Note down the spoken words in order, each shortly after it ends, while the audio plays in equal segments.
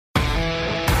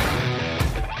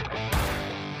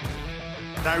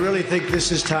I really think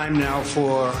this is time now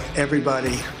for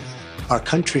everybody, our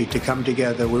country, to come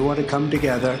together. We want to come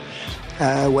together,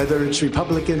 whether it's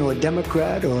Republican or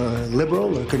Democrat or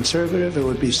liberal or conservative. It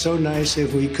would be so nice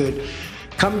if we could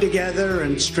come together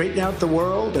and straighten out the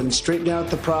world and straighten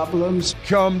out the problems.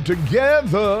 Come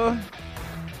together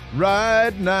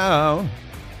right now.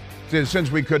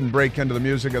 Since we couldn't break into the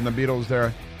music and the Beatles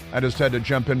there, I just had to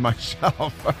jump in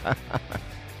myself.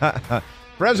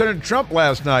 President Trump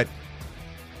last night,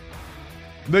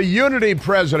 the unity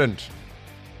president.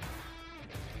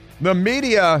 The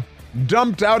media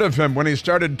dumped out of him when he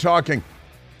started talking.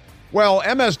 Well,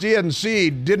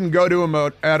 MSDNC didn't go to him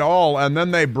at all, and then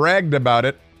they bragged about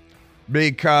it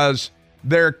because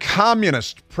they're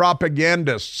communist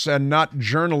propagandists and not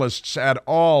journalists at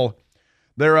all.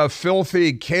 They're a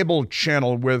filthy cable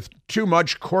channel with too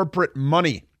much corporate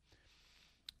money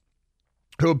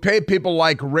who pay people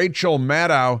like Rachel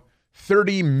Maddow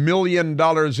 $30 million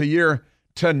a year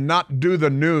to not do the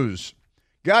news.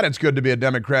 God, it's good to be a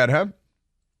Democrat, huh?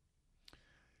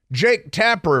 Jake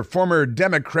Tapper, former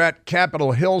Democrat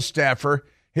Capitol Hill staffer,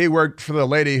 he worked for the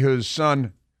lady whose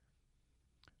son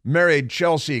married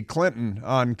Chelsea Clinton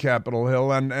on Capitol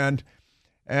Hill, and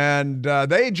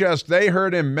they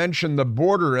heard him mention the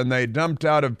border, and they dumped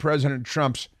out of President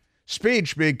Trump's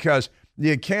speech because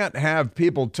you can't have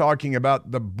people talking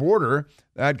about the border.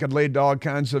 That could lead to all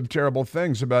kinds of terrible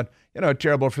things about,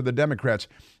 terrible for the Democrats.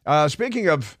 Speaking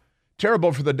of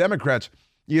terrible for the Democrats,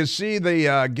 you see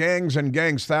the gangs and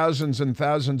gangs, thousands and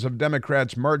thousands of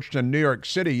Democrats marched in New York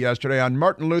City yesterday on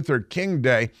Martin Luther King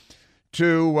Day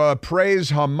to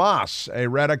praise Hamas, a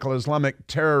radical Islamic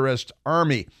terrorist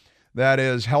army that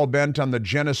is hell-bent on the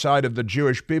genocide of the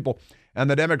Jewish people. And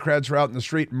the Democrats were out in the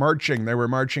street marching. They were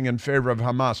marching in favor of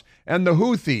Hamas. And the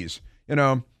Houthis,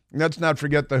 let's not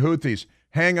forget the Houthis.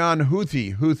 Hang on,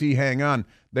 Houthi, Houthi, hang on.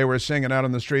 They were singing out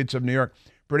on the streets of New York.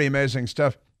 Pretty amazing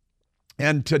stuff.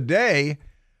 And today,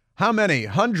 how many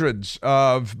hundreds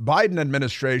of Biden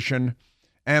administration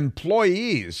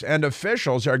employees and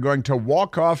officials are going to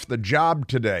walk off the job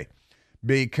today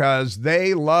because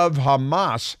they love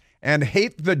Hamas and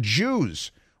hate the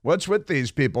Jews? What's with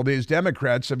these people? These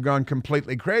Democrats have gone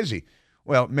completely crazy.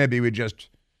 Well, maybe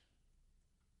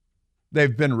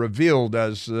they've been revealed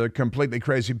as completely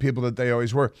crazy people that they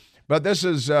always were. But this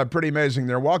is pretty amazing.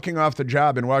 They're walking off the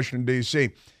job in Washington, D.C.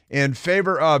 in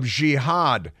favor of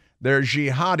jihad. They're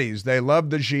jihadis. They love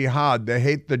the jihad. They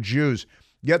hate the Jews.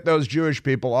 Get those Jewish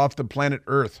people off the planet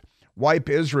Earth. Wipe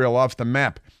Israel off the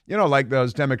map. Like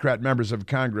those Democrat members of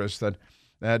Congress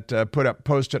that put up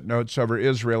Post-it notes over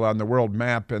Israel on the world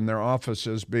map in their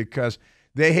offices because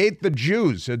they hate the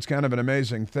Jews. It's kind of an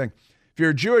amazing thing. If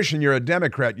you're Jewish and you're a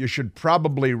Democrat, you should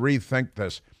probably rethink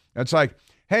this. It's like,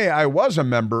 hey, I was a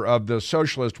member of the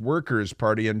Socialist Workers'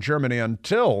 Party in Germany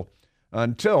until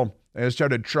they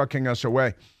started trucking us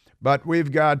away. But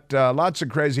we've got lots of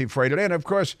crazy for you today. And, of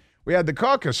course, we had the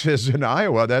caucuses in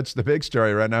Iowa. That's the big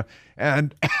story right now.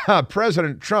 And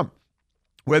President Trump,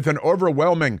 with an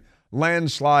overwhelming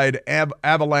landslide,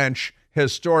 avalanche,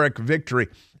 historic victory.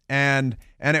 And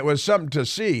it was something to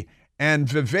see. And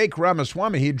Vivek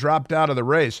Ramaswamy, he dropped out of the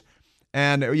race.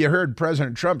 And you heard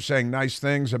President Trump saying nice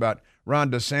things about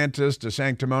Ron DeSantis,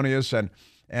 DeSanctimonious,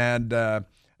 and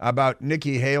about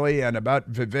Nikki Haley and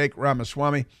about Vivek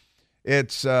Ramaswamy.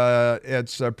 It's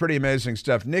pretty amazing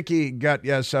stuff. Nikki got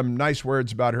some nice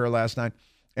words about her last night,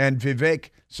 and Vivek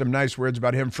some nice words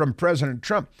about him from President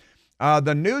Trump.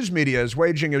 The news media is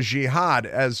waging a jihad,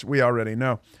 as we already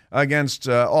know, against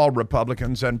all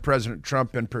Republicans and President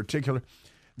Trump in particular.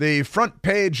 The front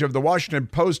page of the Washington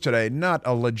Post today, not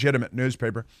a legitimate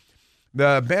newspaper.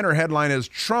 The banner headline is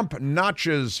Trump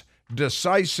notches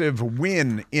decisive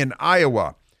win in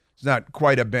Iowa. It's not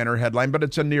quite a banner headline, but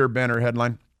it's a near banner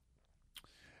headline.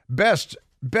 Best's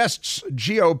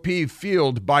GOP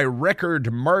field by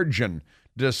record margin.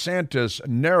 DeSantis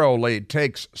narrowly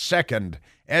takes second,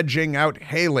 edging out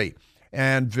Haley.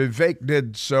 And Vivek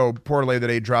did so poorly that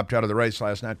he dropped out of the race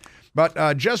last night.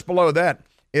 But just below that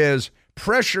is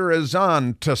pressure is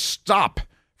on to stop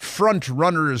front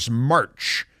runners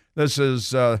march. This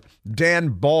is Dan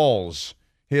Balls,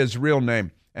 his real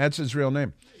name. That's his real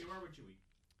name.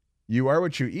 You are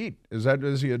what you eat.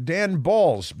 Is he? Dan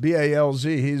Balls,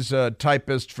 B-A-L-Z. He's a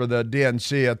typist for the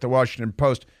DNC at the Washington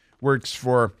Post. Works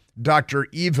for Dr.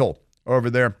 Evil over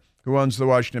there, who owns the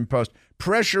Washington Post.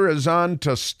 Pressure is on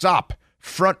to stop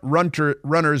front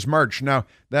runners march. Now,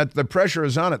 that the pressure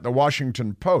is on at the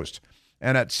Washington Post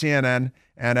and at CNN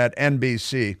and at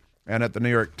NBC and at the New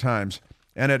York Times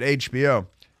and at HBO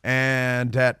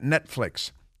and at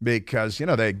Netflix because,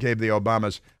 they gave the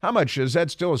Obamas, how much, is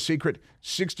that still a secret?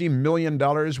 $60 million,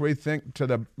 we think, to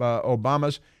the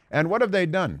Obamas. And what have they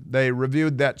done? They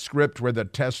reviewed that script where the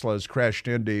Teslas crashed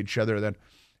into each other,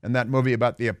 and that movie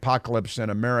about the apocalypse in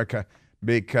America,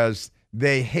 because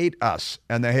they hate us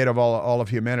and they hate all of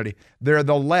humanity. They're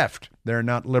the left. They're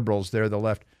not liberals. They're the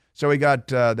left. So we got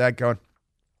that going.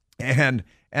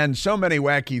 And so many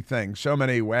wacky things, so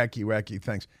many wacky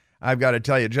things. I've got to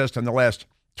tell you, just in the last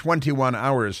 21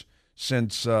 hours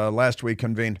since last week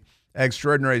convened,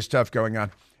 extraordinary stuff going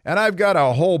on. And I've got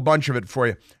a whole bunch of it for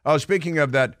you. Oh, speaking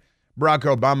of that Barack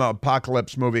Obama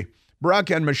apocalypse movie,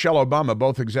 Barack and Michelle Obama,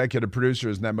 both executive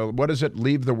producers in that movie. What is it?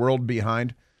 Leave the World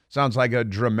Behind? Sounds like a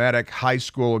dramatic high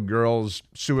school girl's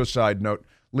suicide note.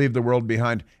 Leave the world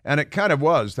behind. And it kind of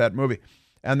was, that movie.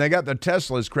 And they got the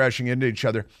Teslas crashing into each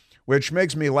other, which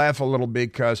makes me laugh a little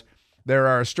because there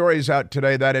are stories out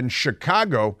today that in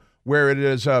Chicago, where it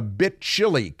is a bit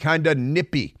chilly, kind of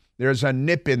nippy, there's a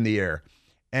nip in the air.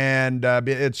 And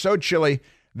it's so chilly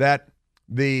that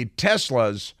the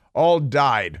Teslas all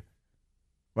died.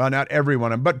 Well, not every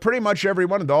one of them, but pretty much every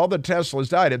one of them. All the Teslas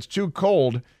died. It's too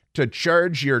cold to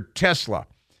charge your Tesla.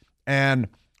 And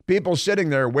people sitting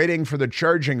there waiting for the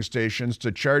charging stations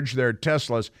to charge their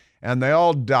Teslas, and they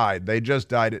all died. They just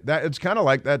died. It's kind of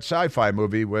like that sci-fi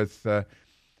movie with, Barack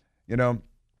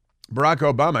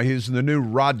Obama. He's the new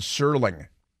Rod Serling.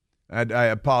 I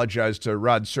apologize to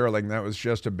Rod Serling. That was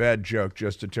just a bad joke,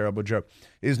 just a terrible joke.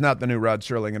 He's not the new Rod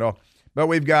Serling at all. But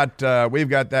we've got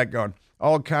that going.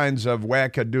 All kinds of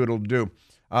whack-a-doodle-doo.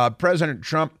 President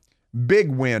Trump, big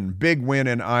win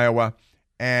in Iowa.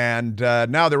 And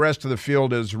now the rest of the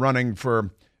field is running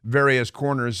for various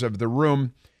corners of the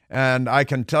room. And I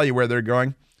can tell you where they're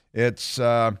going. It's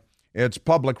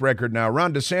public record now.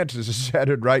 Ron DeSantis is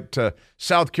headed right to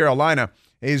South Carolina.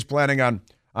 He's planning on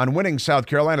winning South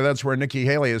Carolina. That's where Nikki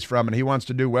Haley is from, and he wants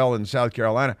to do well in South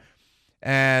Carolina.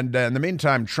 And in the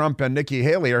meantime, Trump and Nikki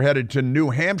Haley are headed to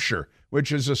New Hampshire,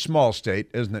 which is a small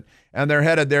state, isn't it? And they're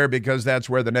headed there because that's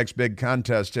where the next big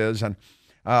contest is. And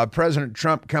President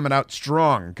Trump coming out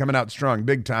strong,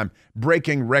 big time,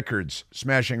 breaking records,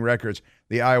 smashing records,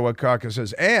 the Iowa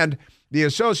caucuses. And the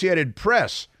Associated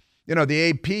Press, the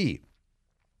AP,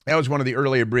 that was one of the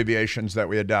early abbreviations that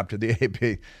we adopted, the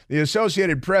AP. The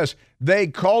Associated Press, they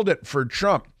called it for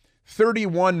Trump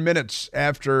 31 minutes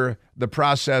after the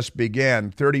process began,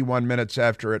 31 minutes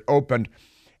after it opened.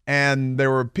 And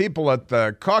there were people at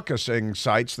the caucus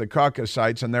sites,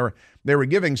 and they were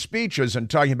giving speeches and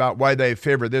talking about why they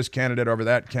favor this candidate over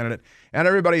that candidate. And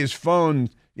everybody's phone,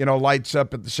 lights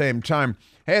up at the same time.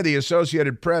 Hey, the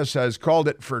Associated Press has called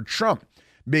it for Trump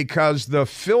because the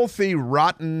filthy,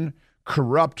 rotten,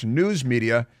 corrupt news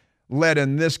media, led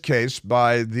in this case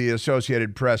by the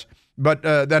Associated Press, but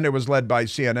then it was led by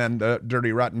CNN, the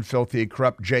dirty, rotten, filthy,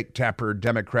 corrupt Jake Tapper,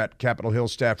 Democrat, Capitol Hill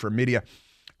staffer media.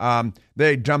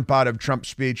 They dump out of Trump's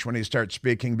speech when he starts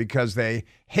speaking because they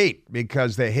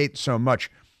hate so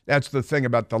much. That's the thing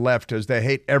about the left, is they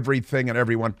hate everything and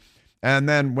everyone. And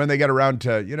then when they get around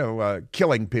to,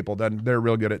 killing people, then they're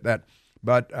real good at that.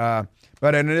 But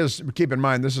it is, keep in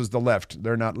mind, this is the left.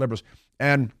 They're not liberals.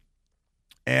 And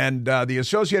the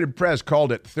Associated Press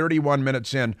called it 31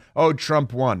 minutes in, oh,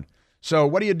 Trump won. So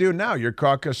what do you do now? You're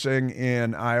caucusing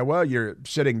in Iowa. You're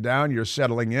sitting down. You're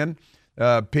settling in.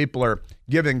 People are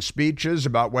giving speeches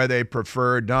about why they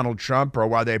prefer Donald Trump or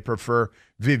why they prefer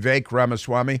Vivek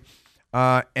Ramaswamy.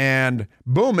 And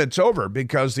boom, it's over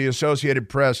because the Associated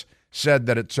Press said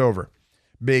that it's over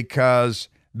because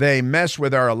they mess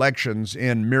with our elections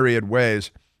in myriad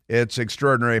ways. It's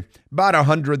extraordinary. About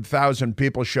 100,000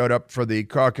 people showed up for the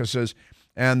caucuses,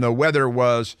 and the weather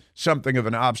was something of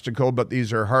an obstacle, but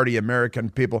these are hardy American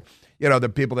people, the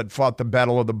people that fought the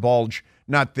Battle of the Bulge,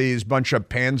 not these bunch of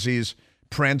pansies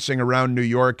prancing around New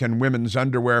York in women's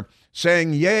underwear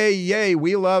saying, yay, yay,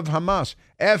 we love Hamas,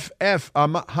 F-F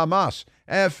Hamas,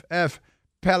 F-F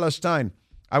Palestine.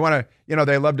 I want to,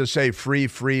 they love to say free,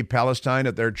 free Palestine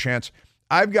at their chants.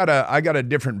 I got a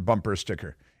different bumper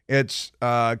sticker. It's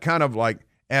kind of like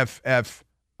FF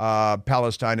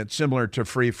Palestine. It's similar to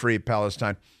Free, Free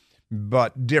Palestine,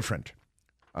 but different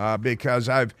because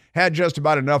I've had just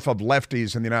about enough of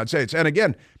lefties in the United States. And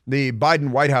again, the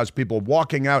Biden White House people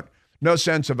walking out, no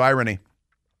sense of irony,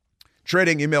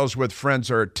 trading emails with friends,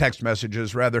 or text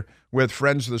messages, rather, with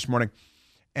friends this morning.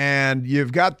 And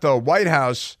you've got the White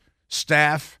House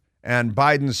staff and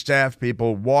Biden staff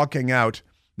people walking out.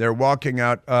 They're walking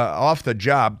out off the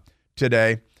job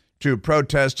today to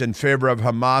protest in favor of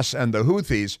Hamas and the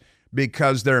Houthis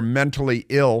because they're mentally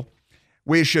ill.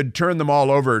 We should turn them all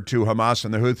over to Hamas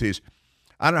and the Houthis.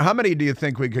 I don't know, how many do you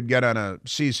think we could get on a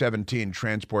C-17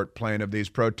 transport plane of these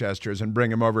protesters and bring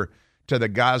them over to the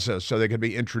Gaza so they could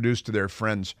be introduced to their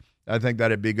friends? I think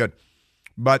that'd be good.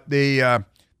 But they're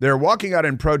walking out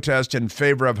in protest in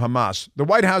favor of Hamas. The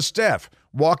White House staff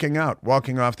walking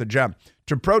off the job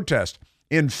to protest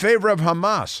in favor of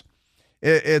Hamas.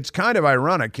 It's kind of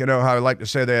ironic, you know how I like to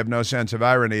say they have no sense of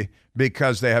irony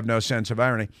because they have no sense of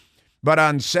irony. But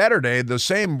on Saturday, the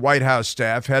same White House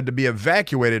staff had to be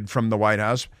evacuated from the White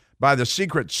House by the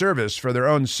Secret Service for their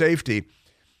own safety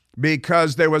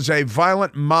because there was a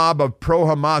violent mob of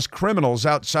pro-Hamas criminals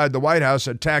outside the White House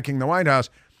attacking the White House.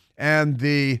 And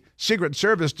the Secret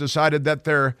Service decided that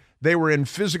they were in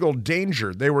physical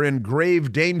danger. They were in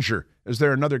grave danger. Is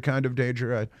there another kind of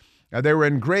danger? They were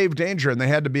in grave danger, and they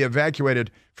had to be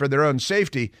evacuated for their own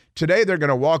safety. Today, they're going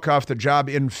to walk off the job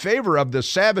in favor of the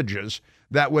savages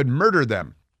that would murder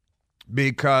them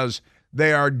because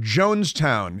they are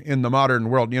Jonestown in the modern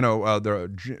world. You know,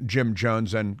 the Jim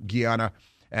Jones and Guyana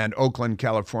and Oakland,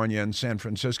 California, and San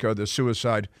Francisco, the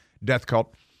suicide death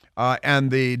cult.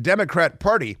 And the Democrat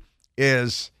Party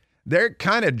they're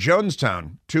kind of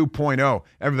Jonestown 2.0.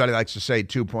 Everybody likes to say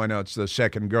 2.0. It's the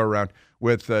second go-around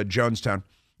with Jonestown.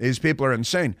 These people are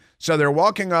insane. So they're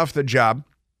walking off the job,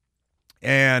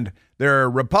 and there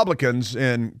are Republicans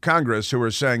in Congress who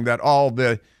are saying that all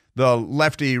the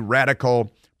lefty,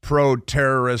 radical,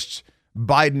 pro-terrorists,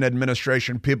 Biden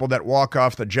administration people that walk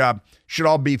off the job should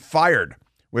all be fired,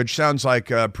 which sounds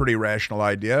like a pretty rational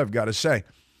idea, I've got to say.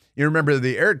 You remember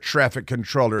the air traffic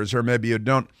controllers, or maybe you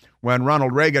don't. When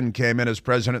Ronald Reagan came in as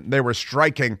president, they were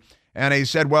striking, and he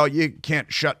said, well, you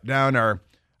can't shut down our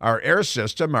air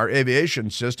system, our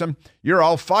aviation system. You're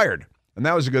all fired. And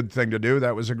that was a good thing to do.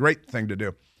 That was a great thing to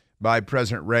do by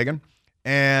President Reagan.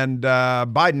 And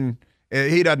Biden,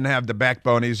 he doesn't have the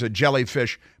backbone. He's a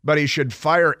jellyfish. But he should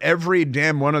fire every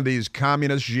damn one of these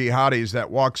communist jihadis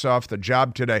that walks off the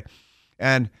job today.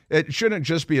 And it shouldn't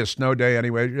just be a snow day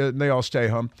anyway. They all stay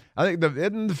home. I think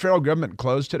isn't the federal government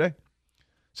closed today?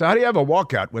 So how do you have a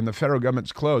walkout when the federal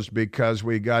government's closed because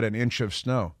we got an inch of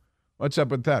snow? What's up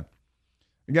with that?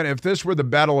 Again, if this were the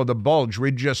Battle of the Bulge,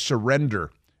 we'd just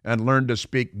surrender and learn to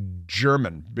speak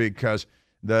German because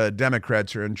the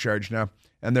Democrats are in charge now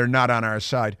and they're not on our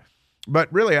side. But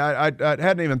really, I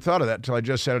hadn't even thought of that until I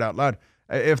just said it out loud.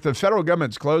 If the federal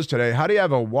government's closed today, how do you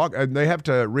have a walk? They have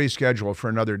to reschedule for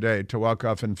another day to walk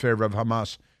off in favor of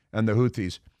Hamas and the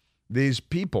Houthis. These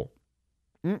people.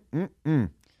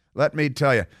 Let me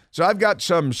tell you. So I've got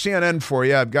some CNN for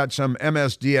you. I've got some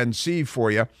MSDNC for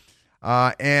you.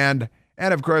 And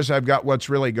of course, I've got what's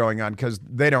really going on because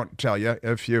they don't tell you.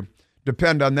 If you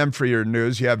depend on them for your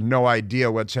news, you have no idea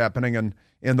what's happening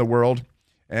in the world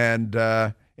and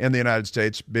in the United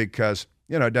States because,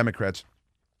 you know, Democrats.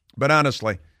 But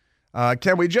honestly,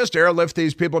 can we just airlift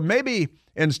these people? Maybe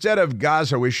instead of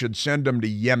Gaza, we should send them to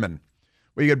Yemen.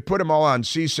 We could put them all on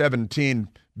C-17,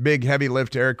 big heavy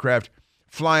lift aircraft,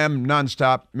 fly them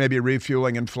nonstop, maybe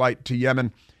refueling in flight to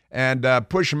Yemen, and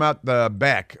push them out the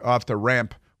back off the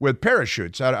ramp with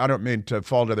parachutes. I don't mean to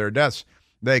fall to their deaths.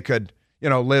 They could, you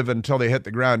know, live until they hit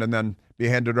the ground and then be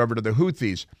handed over to the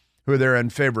Houthis, who they're in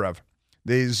favor of.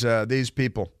 These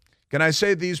people. Can I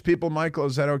say these people, Michael?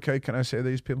 Is that okay? Can I say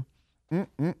these people?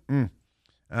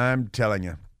 I'm telling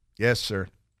you. Yes, sir.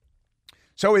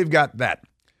 So we've got that.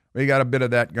 We got a bit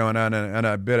of that going on and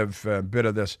a bit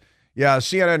of this. Yeah,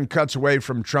 CNN cuts away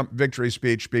from Trump victory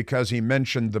speech because he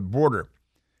mentioned the border.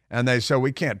 And they say,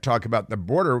 we can't talk about the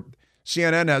border.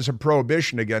 CNN has a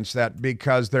prohibition against that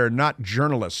because they're not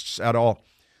journalists at all.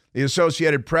 The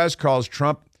Associated Press calls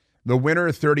Trump the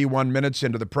winner 31 minutes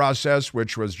into the process,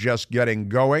 which was just getting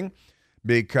going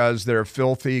because they're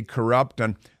filthy, corrupt,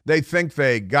 and they think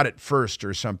they got it first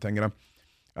or something. You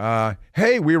know,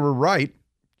 hey, we were right.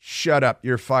 Shut up.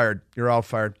 You're fired. You're all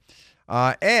fired.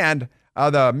 And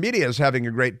the media is having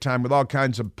a great time with all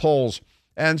kinds of polls,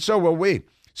 and so will we.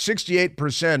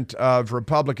 68% of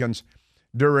Republicans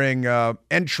during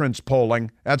entrance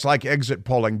polling, that's like exit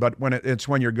polling, but it's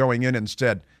when you're going in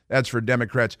instead. That's for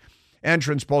Democrats.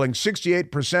 Entrance polling,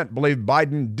 68% believe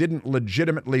Biden didn't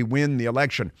legitimately win the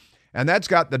election. And that's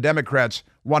got the Democrats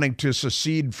wanting to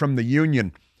secede from the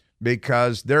union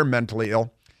because they're mentally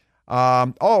ill.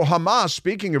 Hamas,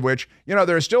 speaking of which, you know,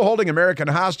 they're still holding American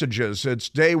hostages. It's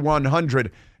day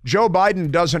 100. Joe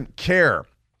Biden doesn't care.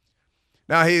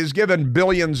 Now, he's given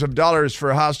billions of dollars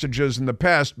for hostages in the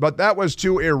past, but that was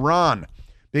to Iran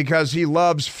because he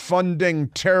loves funding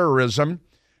terrorism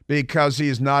because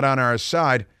he's not on our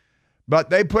side. But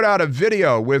they put out a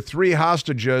video with 3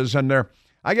 hostages, and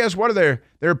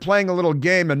they're playing a little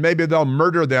game, and maybe they'll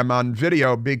murder them on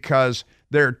video because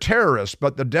They're terrorists,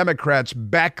 but the Democrats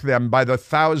back them by the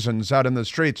thousands out in the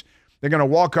streets. They're going to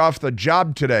walk off the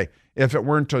job today, if it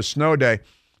weren't a snow day,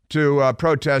 to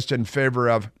protest in favor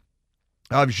of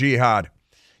jihad.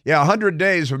 Yeah, 100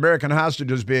 days of American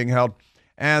hostages being held,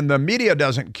 and the media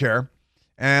doesn't care,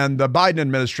 and the Biden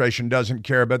administration doesn't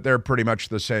care, but they're pretty much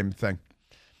the same thing.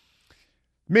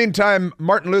 Meantime,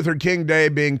 Martin Luther King Day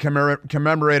being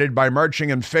commemorated by marching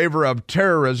in favor of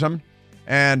terrorism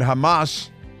and Hamas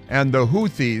and the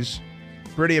Houthis.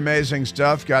 Pretty amazing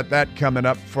stuff. Got that coming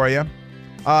up for you.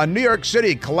 New York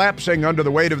City collapsing under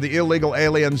the weight of the illegal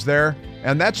aliens there,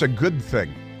 and that's a good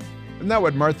thing. Isn't that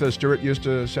what Martha Stewart used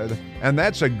to say? And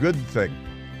that's a good thing.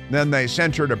 Then they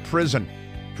sent her to prison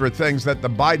for things that the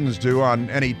Bidens do on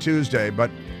any Tuesday, but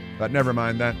never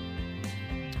mind that.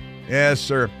 Yes,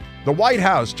 sir. The White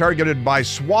House targeted by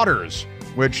swatters,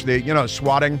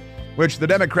 swatting, which the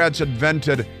Democrats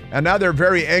invented, and now they're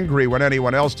very angry when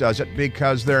anyone else does it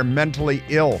because they're mentally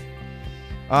ill.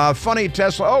 Funny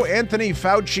Tesla. Oh, Anthony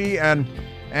Fauci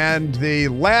and the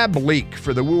lab leak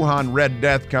for the Wuhan Red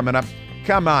Death coming up.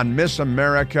 Come on, Miss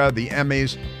America, the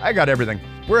Emmys. I got everything.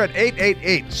 We're at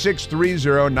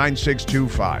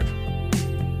 888-630-9625.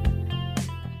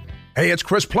 Hey, it's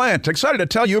Chris Plant, excited to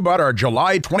tell you about our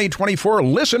July 2024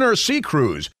 Listener Sea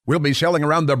Cruise. We'll be sailing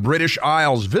around the British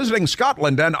Isles, visiting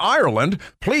Scotland and Ireland.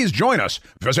 Please join us.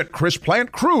 Visit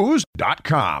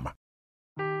chrisplantcruise.com.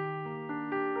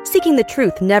 Seeking the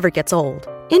truth never gets old.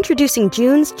 Introducing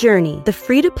June's Journey, the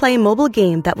free-to-play mobile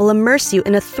game that will immerse you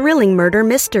in a thrilling murder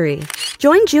mystery.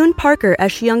 Join June Parker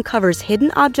as she uncovers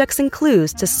hidden objects and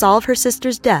clues to solve her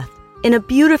sister's death in a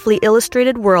beautifully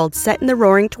illustrated world set in the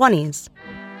Roaring '20s.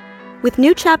 With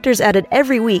new chapters added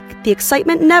every week, the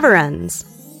excitement never ends.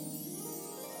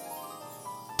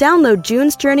 Download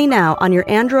June's Journey now on your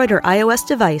Android or iOS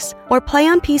device, or play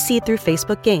on PC through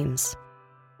Facebook Games.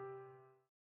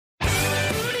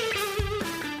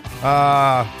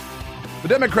 The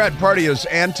Democrat Party is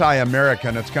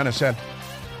anti-American. It's kind of sad.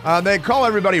 They call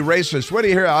everybody racist. What do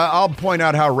you hear? I'll point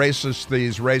out how racist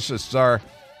these racists are,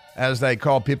 as they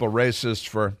call people racist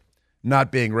for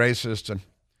not being racist. And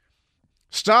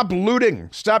stop looting.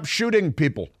 Stop shooting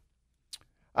people.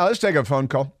 Let's take a phone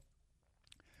call.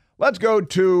 Let's go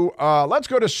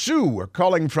to Sue,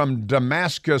 calling from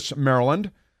Damascus, Maryland.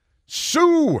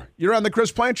 Sue, you're on the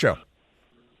Chris Plant Show.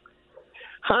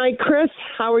 Hi, Chris.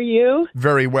 How are you?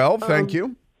 Very well, thank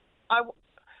you. I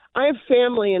have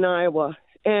family in Iowa,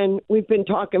 and we've been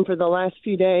talking for the last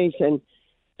few days, and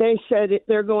they said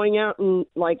they're going out in,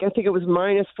 I think it was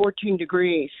minus 14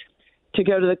 degrees to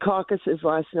go to the caucuses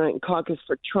last night and caucus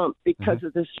for Trump because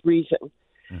of this reason.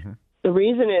 Mm-hmm. The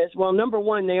reason is, well, number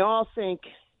one, they all think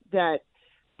that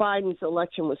Biden's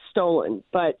election was stolen,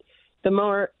 but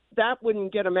that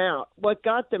wouldn't get them out. What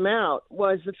got them out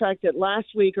was the fact that last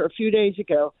week or a few days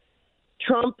ago,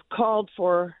 Trump called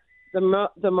for the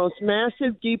most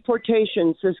massive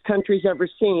deportations this country's ever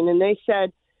seen. And they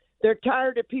said they're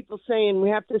tired of people saying we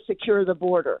have to secure the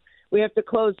border. We have to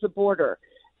close the border.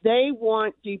 They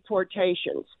want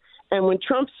deportations. And when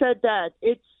Trump said that,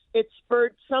 it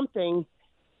spurred something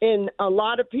in a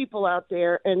lot of people out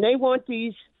there. And they want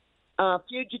these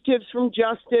fugitives from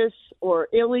justice or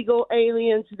illegal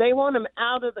aliens. They want them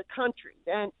out of the country.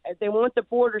 And they want the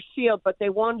border sealed, but they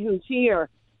want who's here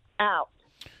out.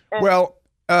 And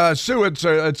Sue,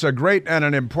 it's a great and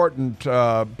an important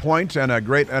point and a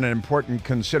great and an important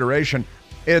consideration.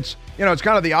 It's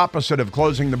kind of the opposite of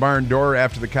closing the barn door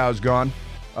after the cow's gone.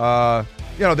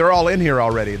 They're all in here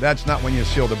already. That's not when you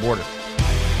seal the border.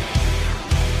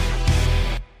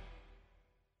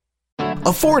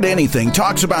 Afford Anything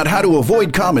talks about how to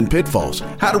avoid common pitfalls,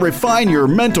 how to refine your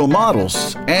mental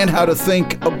models, and how to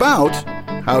think about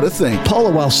how to think.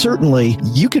 Paula, while certainly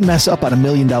you can mess up on $1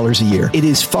 million a year, it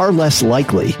is far less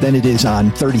likely than it is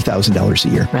on $30,000 a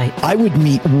year. Right. I would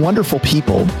meet wonderful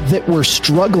people that were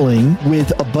struggling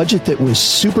with a budget that was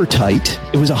super tight.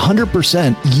 It was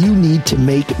 100%. You need to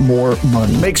make more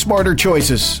money. Make smarter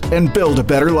choices and build a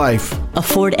better life.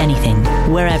 Afford Anything,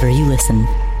 wherever you listen.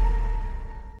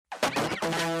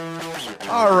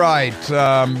 All right,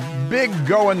 big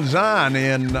goings-on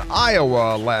in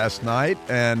Iowa last night,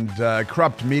 and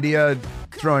corrupt media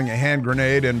throwing a hand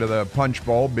grenade into the punch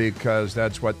bowl because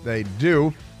that's what they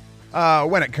do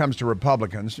when it comes to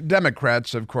Republicans.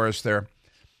 Democrats, of course, they're,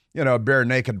 bare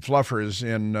naked fluffers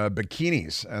in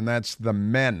bikinis, and that's the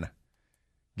men.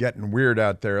 Getting weird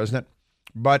out there, isn't it?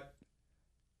 But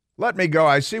let me go.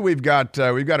 I see we've got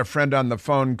a friend on the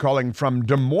phone calling from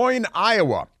Des Moines,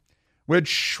 Iowa,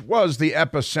 which was the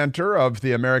epicenter of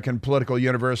the American political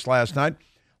universe last night.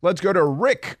 Let's go to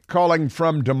Rick calling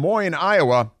from Des Moines,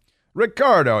 Iowa.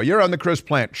 Ricardo, you're on the Chris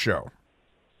Plant Show.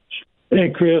 Hey,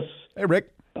 Chris. Hey,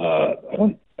 Rick. I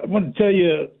want to tell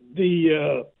you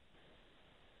the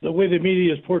way the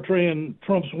media is portraying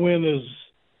Trump's win is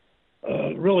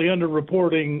really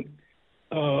underreporting.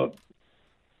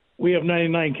 We have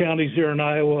 99 counties here in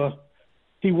Iowa.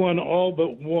 He won all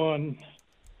but one.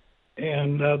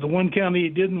 And the one county he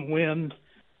didn't win,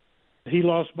 he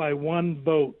lost by one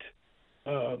vote.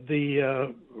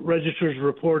 The register's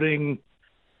reporting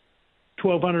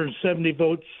 1,270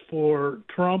 votes for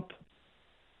Trump,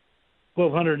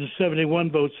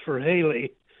 1,271 votes for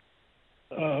Haley.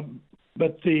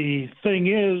 But the thing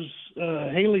is,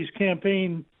 Haley's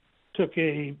campaign took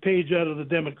a page out of the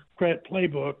Democrat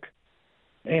playbook.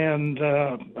 And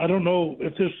I don't know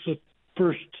if this is the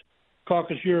first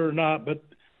caucus year or not, but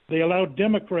they allowed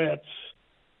Democrats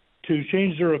to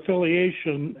change their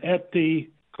affiliation at the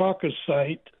caucus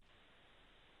site.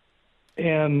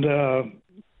 And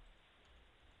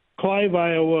Clive,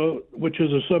 Iowa, which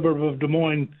is a suburb of Des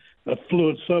Moines, a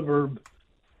affluent suburb,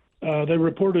 they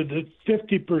reported that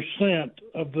 50%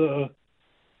 of the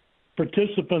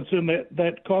participants in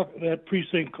that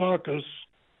precinct caucus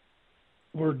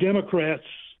were Democrats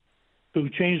who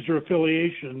changed their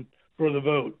affiliation for the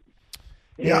vote.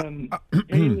 Yeah. And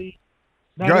Haley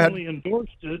not only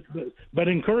endorsed it, but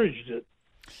encouraged it.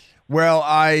 Well,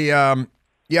 I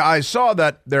saw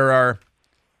that there are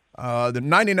the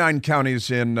 99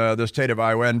 counties in the state of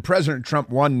Iowa, and President Trump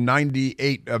won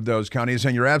 98 of those counties.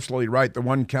 And you're absolutely right. The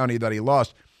one county that he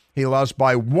lost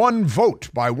by one vote,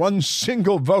 by one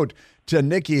single vote to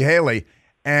Nikki Haley,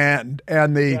 and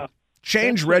the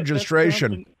change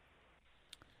registration.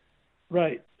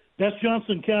 Right. That's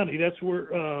Johnson County. That's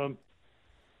where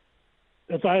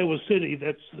that's Iowa City.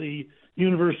 That's the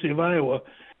University of Iowa.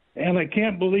 And I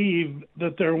can't believe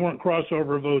that there weren't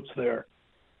crossover votes there.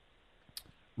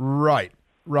 Right.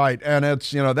 And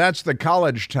it's, that's the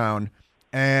college town,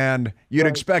 and you'd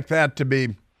expect that to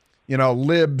be,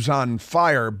 libs on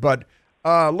fire. But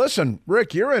listen,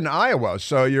 Rick, you're in Iowa,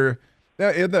 so you're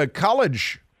in the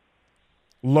college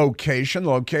location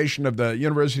of the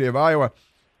University of Iowa.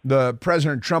 The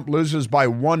President Trump loses by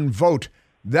one vote.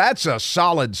 That's a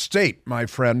solid state, my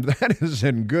friend. That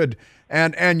isn't good.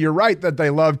 And you're right that they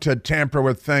love to tamper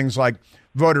with things like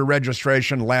voter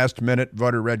registration, last-minute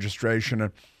voter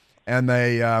registration, and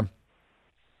they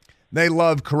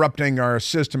love corrupting our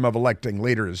system of electing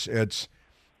leaders.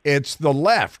 It's the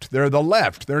left. They're the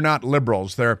left. They're not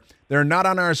liberals. They're not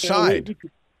on our side.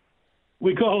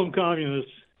 We call them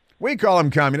communists. We call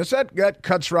them communists. That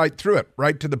cuts right through it,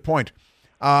 right to the point.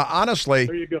 Honestly,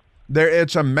 there you go.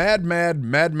 It's a mad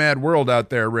world out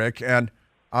there, Rick. And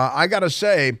I got to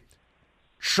say,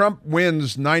 Trump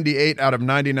wins 98 out of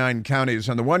 99 counties,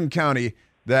 and the one county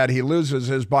that he loses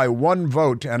is by one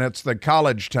vote, and it's the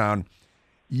college town.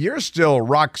 You're still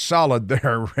rock solid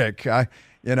there, Rick.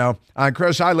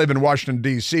 Chris, I live in Washington,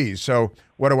 D.C., so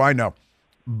what do I know?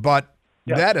 But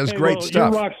that is great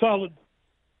stuff. You're rock solid.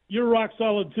 You're rock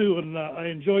solid, too, and I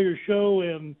enjoy your show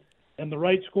and the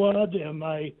Right Squad, and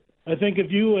I think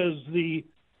of you as the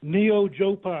Neo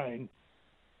Joe Pine.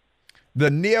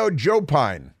 The Neo Joe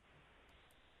Pine.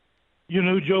 You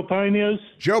know who Joe Pine is?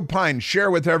 Joe Pine. Share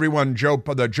with everyone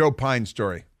the Joe Pine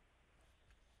story.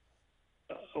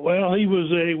 Well, he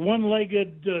was a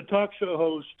one-legged talk show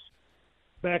host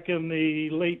back in the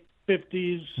late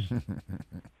 50s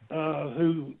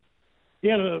he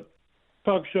had a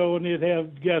talk show and he'd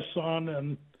have guests on,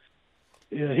 and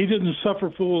he didn't suffer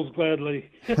fools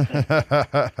gladly.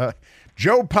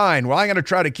 Joe Pine. Well, I'm going to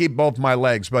try to keep both my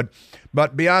legs, but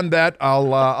beyond that,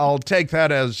 I'll take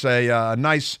that as a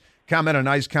nice comment, a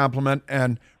nice compliment.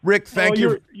 And Rick, thank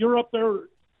you. You're up there.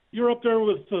 You're up there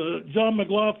with John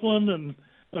McLaughlin and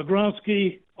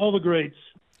Gronsky, all the greats.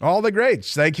 All the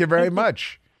greats. Thank you very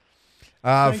much.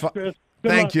 Thanks, Chris.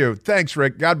 Thank you. Thanks,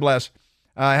 Rick. God bless.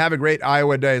 Have a great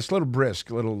Iowa day. It's a little brisk,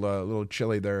 a little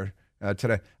chilly there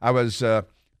today. I was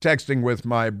texting with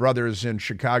my brothers in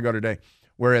Chicago today,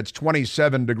 where it's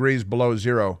 27 degrees below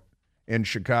zero in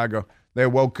Chicago. They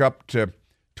woke up to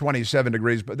 27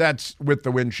 degrees, but that's with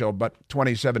the wind chill, but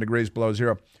 27 degrees below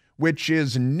zero, which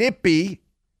is nippy.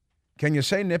 Can you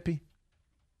say nippy?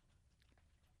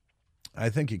 I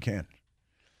think you can.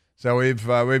 So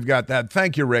we've got that.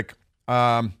 Thank you, Rick.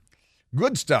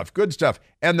 Good stuff.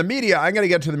 And the media, I'm going to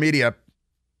get to the media.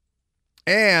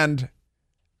 And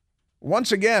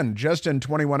once again, just in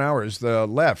 21 hours, the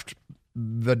left,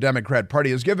 the Democrat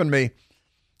Party, has given me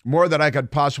more than I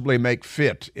could possibly make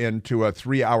fit into a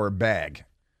 3-hour bag.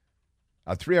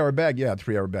 A 3-hour bag? Yeah, a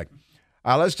 3-hour bag.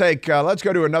 Let's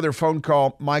go to another phone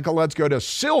call. Michael, let's go to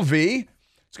Sylvie.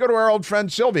 Let's go to our old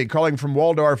friend Sylvie, calling from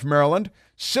Waldorf, Maryland.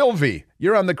 Sylvie,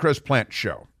 you're on the Chris Plante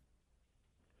Show.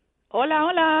 Hola,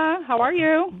 hola. How are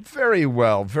you? Very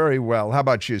well, very well. How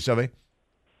about you, Sylvie?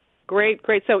 Great,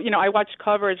 great. So, I watched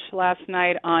coverage last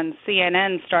night on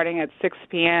CNN starting at 6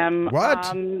 p.m.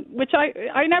 What? Which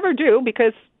I never do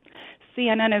because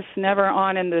CNN is never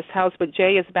on in this house, but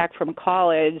Jay is back from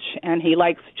college, and he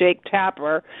likes Jake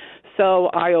Tapper, so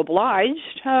I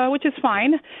obliged, which is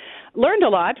fine. Learned a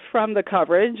lot from the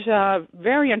coverage,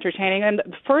 very entertaining. And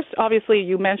first, obviously,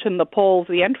 you mentioned the polls,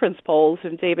 the entrance polls,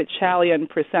 and David Chalian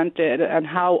presented, and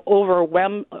how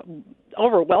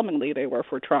overwhelmingly they were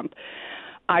for Trump.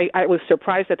 I was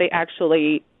surprised that they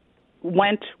actually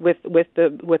went with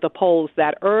the polls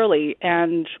that early,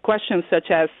 and questions such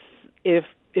as is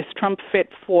Trump fit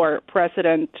for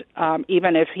president,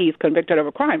 even if he's convicted of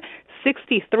a crime?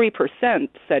 63%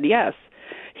 said yes,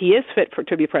 he is fit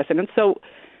to be president. So,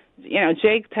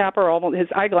 Jake Tapper, his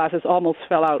eyeglasses almost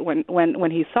fell out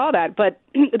when he saw that. But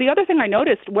the other thing I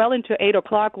noticed well into 8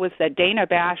 o'clock was that Dana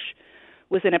Bash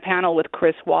was in a panel with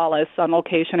Chris Wallace on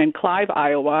location in Clive,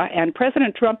 Iowa, and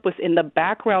President Trump was in the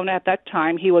background at that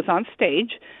time. He was on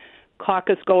stage.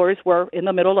 Caucus goers were in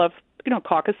the middle of,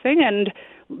 caucusing, and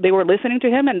they were listening to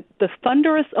him, and the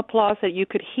thunderous applause that you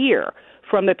could hear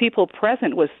from the people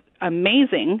present was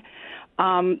amazing.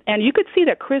 And you could see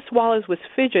that Chris Wallace was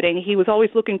fidgeting. He was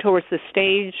always looking towards the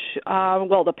stage.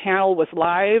 The panel was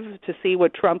live to see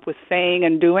what Trump was saying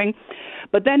and doing.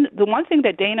 But then the one thing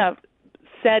that Dana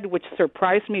said, which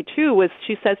surprised me too, was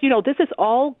she says, this is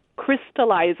all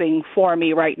crystallizing for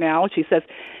me right now. She says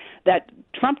that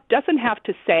Trump doesn't have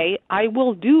to say, I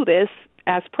will do this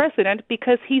as president,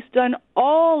 because he's done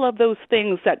all of those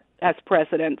things as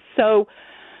president. So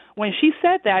when she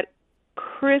said that,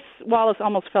 Chris Wallace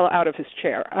almost fell out of his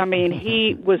chair. I mean,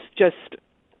 he was just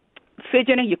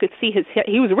fidgeting. You could see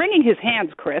he was wringing his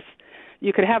hands, Chris.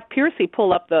 You could have Piercy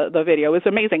pull up the video. It was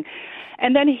amazing.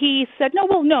 And then he said, no,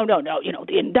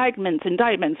 the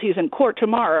indictments, he's in court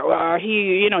tomorrow.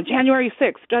 January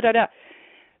 6th, da-da-da.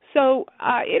 So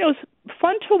it was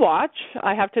fun to watch,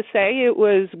 I have to say. It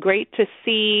was great to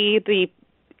see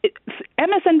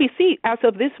MSNBC, as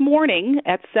of this morning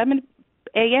at 7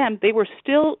 a.m., they were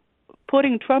still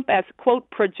putting Trump as, quote,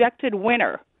 projected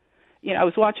winner. I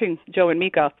was watching Joe and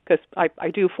Mika because I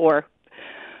do for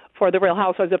the Real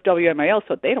Housewives of WMAL,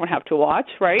 so they don't have to watch,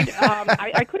 right?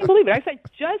 I couldn't believe it. I said,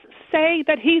 just say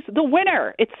that he's the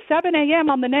winner. It's 7 a.m.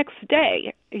 on the next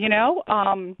day,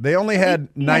 They only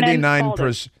had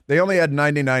 99%. They only had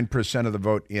 99% of the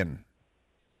vote in.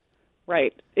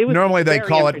 Right. It was normally they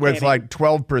call it with like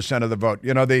 12% of the vote.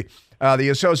 The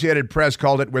Associated Press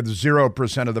called it with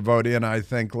 0% of the vote in, I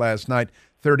think, last night,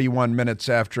 31 minutes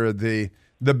after the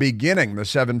beginning, the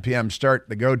 7 p.m. start,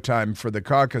 the go time for the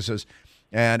caucuses.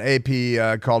 And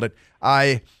AP called it.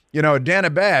 Dana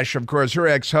Bash, of course, her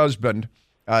ex-husband,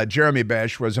 Jeremy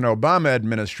Bash, was an Obama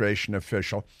administration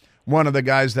official, one of the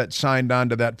guys that signed on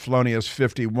to that felonious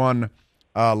 51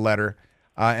 letter.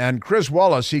 And Chris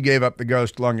Wallace, he gave up the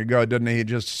ghost long ago, didn't he? He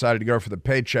just decided to go for the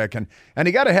paycheck. And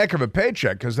he got a heck of a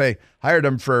paycheck because they hired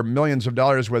him for millions of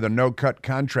dollars with a no-cut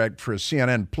contract for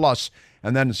CNN Plus,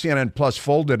 and then CNN Plus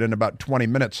folded in about 20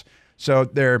 minutes. So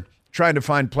they're trying to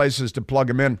find places to plug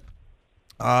him in.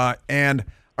 And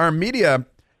our media,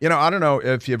 I don't know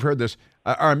if you've heard this,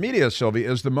 our media, Sylvie,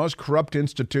 is the most corrupt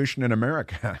institution in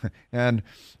America. and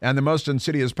the most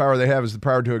insidious power they have is the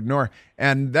power to ignore.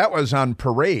 And that was on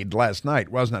parade last night,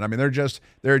 wasn't it? I mean,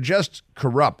 they're just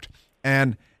corrupt.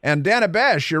 And Dana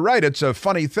Bash, you're right, it's a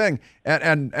funny thing.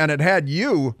 And it had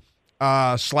you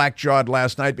slack-jawed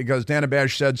last night because Dana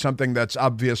Bash said something that's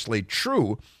obviously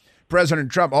true.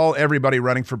 President Trump, everybody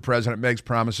running for president makes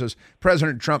promises.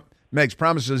 President Trump makes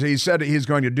promises. He said he's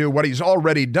going to do what he's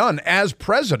already done as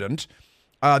president.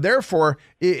 Therefore,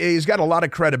 he's got a lot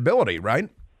of credibility, right?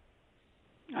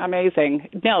 Amazing.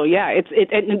 No, yeah,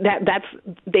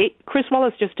 Chris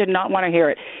Wallace just did not want to hear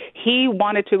it. He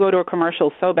wanted to go to a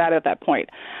commercial so bad at that point,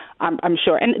 I'm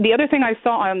sure. And the other thing I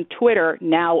saw on Twitter,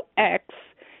 now X,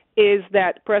 is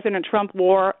that President Trump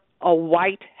wore a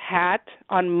white hat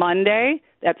on Monday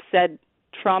that said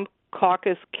Trump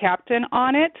Caucus Captain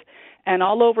on it. And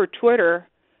all over Twitter,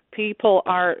 people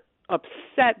are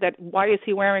upset that why is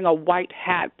he wearing a white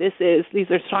hat? These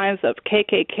are signs of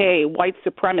KKK, white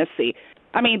supremacy.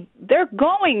 I mean, they're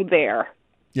going there.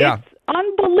 Yeah. It's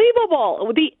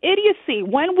unbelievable. The idiocy.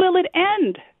 When will it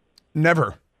end?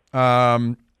 Never.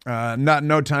 No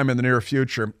time in the near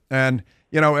future. And,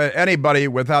 anybody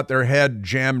without their head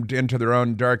jammed into their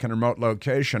own dark and remote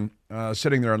location,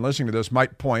 sitting there and listening to this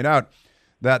might point out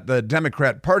that the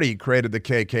Democrat Party created the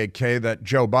KKK, that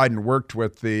Joe Biden worked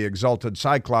with the exalted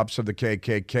cyclops of the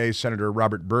KKK, Senator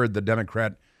Robert Byrd, the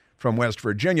Democrat from West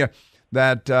Virginia,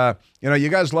 that, you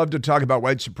guys love to talk about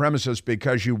white supremacists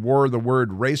because you wore the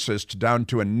word racist down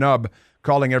to a nub,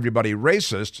 calling everybody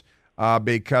racist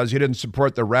because you didn't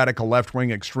support the radical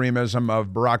left-wing extremism of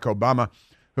Barack Obama,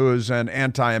 who's an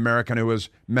anti-American who was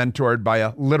mentored by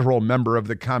a literal member of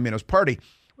the Communist Party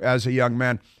as a young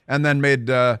man, and then made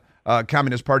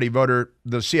Communist Party voter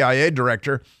the CIA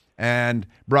director and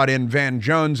brought in Van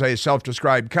Jones, a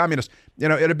self-described communist.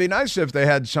 It'd be nice if they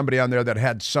had somebody on there that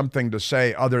had something to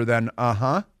say other than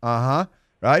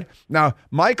right? Now,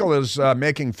 Michael is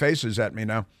making faces at me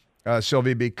now,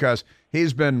 Sylvie, because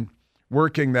he's been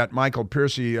working that Michael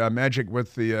Piercy magic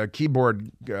with the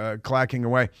keyboard clacking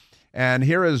away. And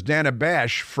here is Dana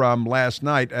Bash from last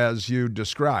night, as you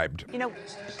described.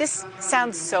 This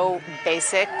sounds so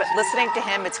basic, but listening to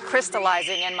him, it's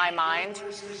crystallizing in my mind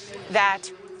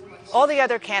that all the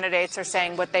other candidates are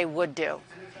saying what they would do.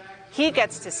 He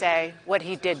gets to say what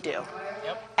he did do.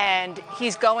 And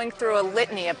he's going through a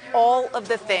litany of all of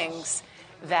the things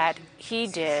that he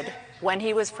did when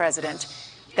he was president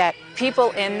that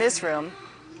people in this room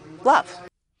love.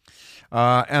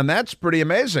 And that's pretty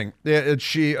amazing.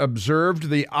 She observed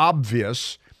the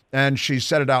obvious, and she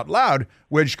said it out loud,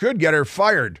 which could get her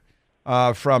fired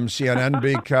from CNN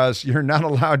because you're not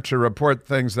allowed to report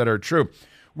things that are true.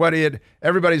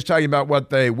 Everybody's talking about what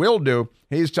they will do.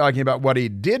 He's talking about what he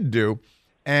did do,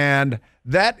 and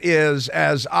that is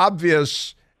as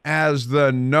obvious as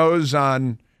the nose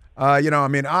on,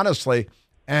 honestly.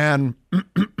 And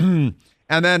and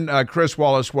then Chris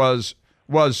Wallace was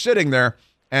sitting there,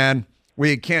 and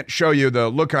we can't show you the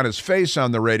look on his face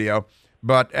on the radio,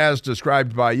 but as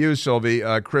described by you, Sylvie,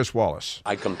 Chris Wallace.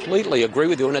 I completely agree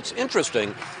with you, and it's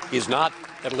interesting. He's not,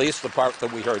 at least the part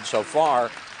that we heard so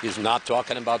far, he's not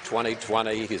talking about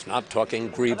 2020. He's not talking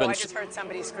grievance. I just heard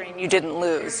somebody scream, "You didn't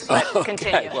lose," but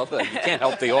continue. Well, you can't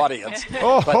help the audience.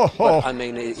 But,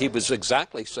 he was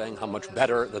exactly saying how much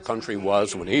better the country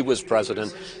was when he was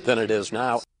president than it is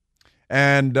now.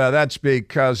 And that's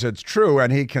because it's true,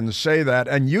 and he can say that,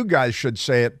 and you guys should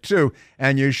say it too,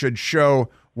 and you should show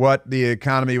what the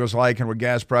economy was like and what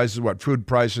gas prices, what food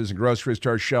prices and grocery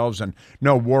store shelves, and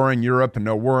no war in Europe and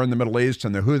no war in the Middle East,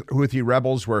 and the Houthi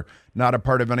rebels were not a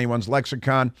part of anyone's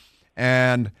lexicon.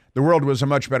 And the world was a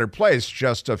much better place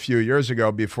just a few years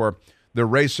ago before the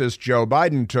racist Joe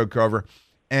Biden took over.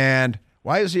 And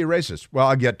why is he a racist? Well,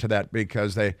 I'll get to that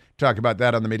because they talked about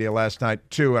that on the media last night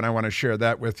too, and I want to share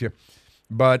that with you.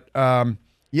 But, the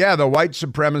white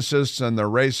supremacists and the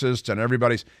racists and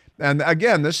everybody's, and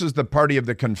again, this is the party of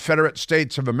the Confederate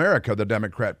States of America, the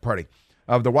Democrat Party,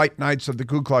 of the White Knights of the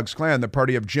Ku Klux Klan, the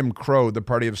party of Jim Crow, the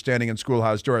party of standing in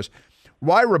schoolhouse doors.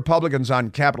 Why Republicans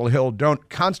on Capitol Hill don't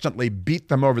constantly beat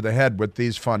them over the head with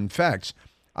these fun facts,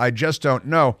 I just don't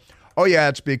know. Oh, yeah,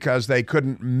 it's because they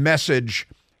couldn't message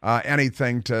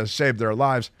anything to save their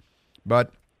lives,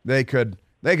 but they could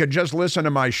just listen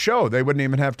to my show. They wouldn't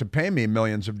even have to pay me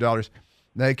millions of dollars.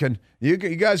 You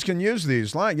guys can use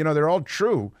these lines. They're all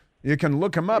true. You can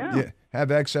look them up. Yeah. You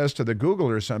have access to the Google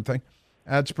or something.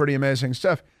 That's pretty amazing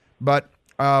stuff. But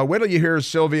wait till you hear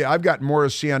Sylvia. I've got more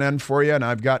CNN for you, and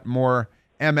I've got more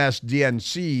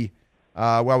MSDNC.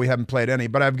 We haven't played any,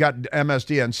 but I've got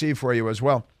MSDNC for you as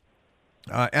well.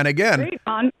 And again, great.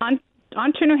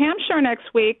 On to New Hampshire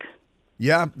next week.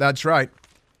 Yeah, that's right.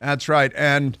 That's right.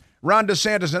 And Ron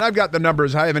DeSantis, and I've got the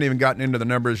numbers. I haven't even gotten into the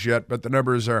numbers yet, but the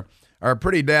numbers are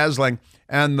pretty dazzling.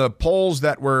 And the polls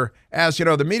that were asked,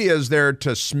 the media is there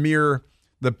to smear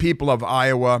the people of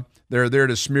Iowa. They're there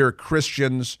to smear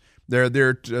Christians. They're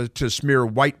there to smear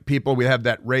white people. We have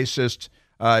that racist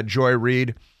Joy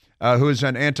Reid, who's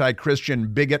an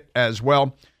anti-Christian bigot as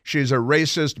well. She's a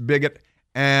racist bigot,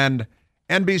 and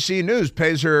NBC News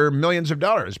pays her millions of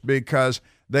dollars because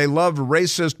they love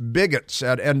racist bigots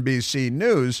at NBC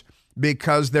News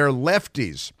because they're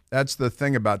lefties. That's the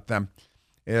thing about them,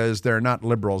 is they're not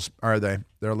liberals, are they?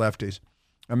 They're lefties.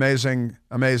 Amazing,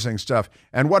 amazing stuff.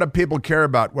 And what do people care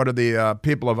about? What do the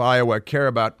people of Iowa care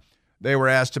about? They were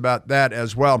asked about that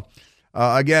as well.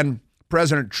 Again,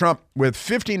 President Trump with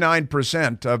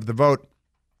 59% of the vote.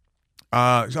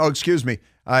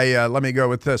 Let me go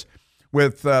with this.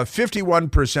 With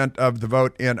 51% of the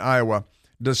vote in Iowa.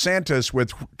 DeSantis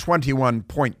with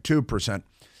 21.2%.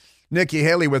 Nikki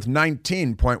Haley with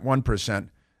 19.1%.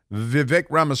 Vivek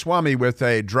Ramaswamy with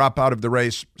a drop out of the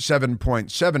race,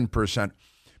 7.7%.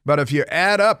 But if you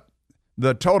add up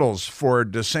the totals for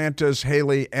DeSantis,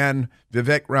 Haley, and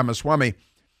Vivek Ramaswamy,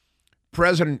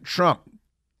 President Trump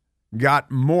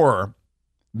got more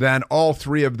than all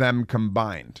three of them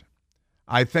combined.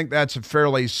 I think that's a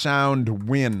fairly sound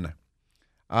win.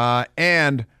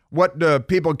 And what do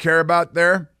people care about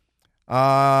there?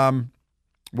 And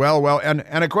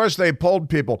of course they polled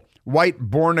people, white,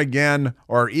 born again,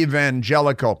 or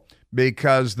evangelical,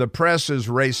 because the press is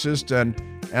racist and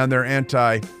they're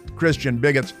anti-Christian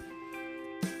bigots.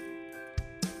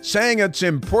 Saying it's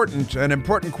important, an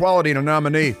important quality in a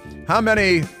nominee. How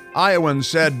many Iowans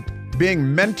said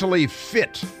being mentally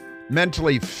fit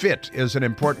is an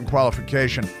important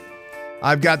qualification?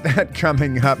 I've got that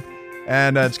coming up,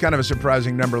 and it's kind of a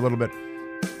surprising number a little bit.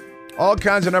 All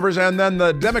kinds of numbers, and then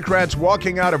the Democrats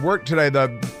walking out of work today, the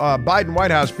Biden White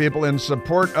House people in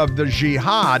support of the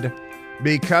jihad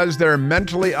because they're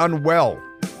mentally unwell.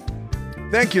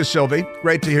 Thank you, Sylvie.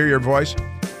 Great to hear your voice.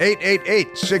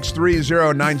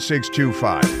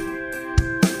 888-630-9625.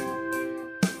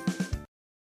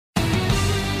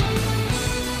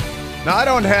 Now, I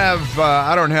don't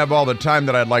have all the time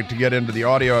that I'd like to get into the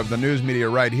audio of the news media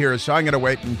right here, so I'm going to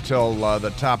wait until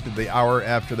the top of the hour,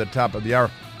 after the top of the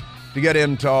hour, to get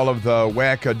into all of the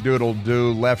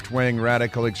whack-a-doodle-doo, left-wing,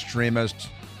 radical extremist,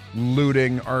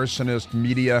 looting, arsonist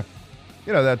media.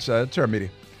 You know, it's our media.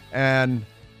 And,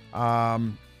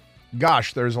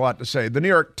 gosh, there's a lot to say. The New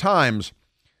York Times,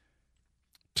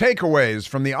 takeaways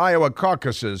from the Iowa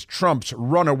caucuses, Trump's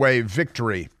runaway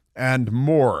victory, and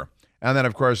more. And then,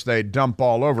 of course, they dump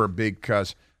all over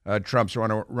because Trump's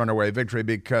runaway victory,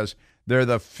 because they're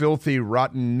the filthy,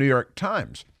 rotten New York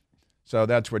Times. So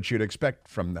that's what you'd expect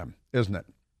from them, isn't it?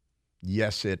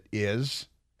 Yes, it is.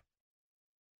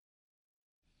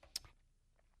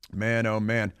 Man, oh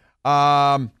man.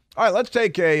 All right, let's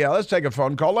take a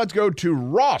phone call. Let's go to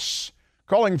Ross,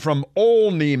 calling from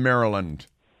Olney, Maryland.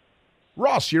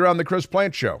 Ross, you're on the Chris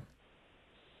Plante Show.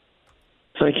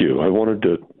 Thank you. I wanted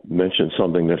to mention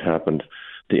something that happened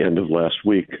the end of last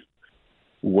week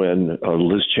when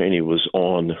Liz Cheney was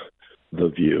on The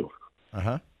View.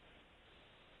 Uh-huh.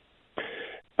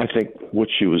 I think what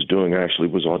she was doing actually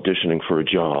was auditioning for a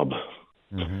job.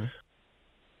 Mm-hmm.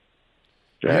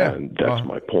 And that's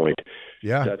my point.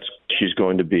 Yeah. She's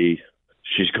going to be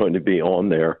on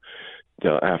there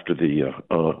after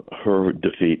her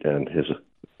defeat and his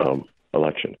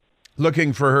election.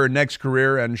 Looking for her next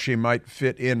career, and she might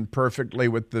fit in perfectly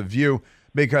with The View,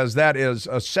 because that is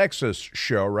a sexist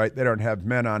show, right? They don't have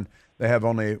men on. They have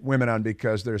only women on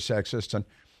because they're sexist, and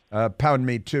Pound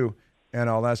Me Too and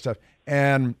all that stuff.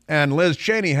 And Liz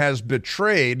Cheney has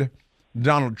betrayed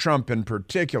Donald Trump in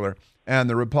particular and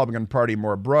the Republican Party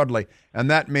more broadly,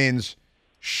 and that means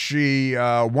she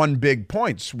won big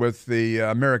points with the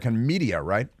American media,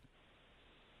 right?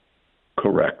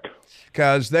 Correct.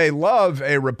 Because they love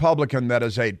a Republican that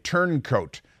is a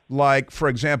turncoat, like, for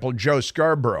example, Joe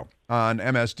Scarborough on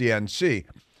MSDNC.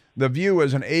 The View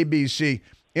is an ABC.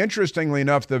 Interestingly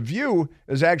enough, The View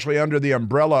is actually under the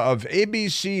umbrella of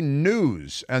ABC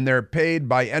News, and they're paid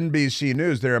by NBC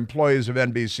News. They're employees of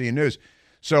NBC News.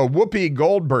 So Whoopi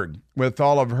Goldberg, with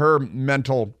all of her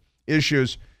mental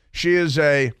issues, she is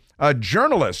a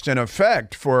journalist, in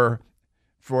effect, for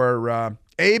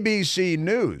ABC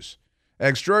News.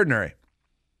 Extraordinary.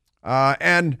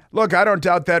 And look, I don't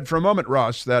doubt that for a moment,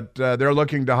 Ross, that they're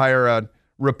looking to hire a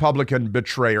Republican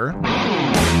betrayer.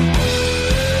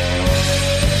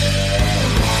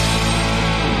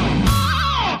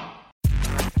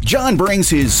 John brings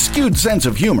his skewed sense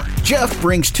of humor. Jeff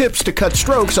brings tips to cut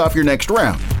strokes off your next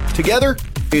round. Together,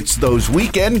 it's those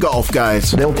weekend golf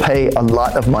guys. They'll pay a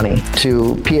lot of money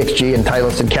to PXG and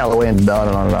Titleist and Callaway and on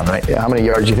and on and on, right? How many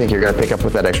yards do you think you're going to pick up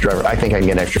with that extra driver? I think I can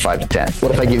get an extra 5 to 10.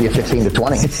 What if I give you 15 to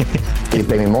 20? You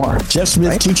pay me more. Jeff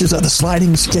Smith teaches on the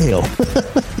sliding scale.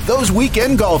 Those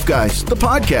Weekend Golf Guys, the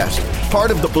podcast,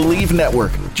 part of the Believe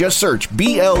Network. Just search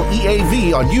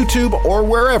BLEAV on YouTube or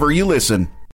wherever you listen.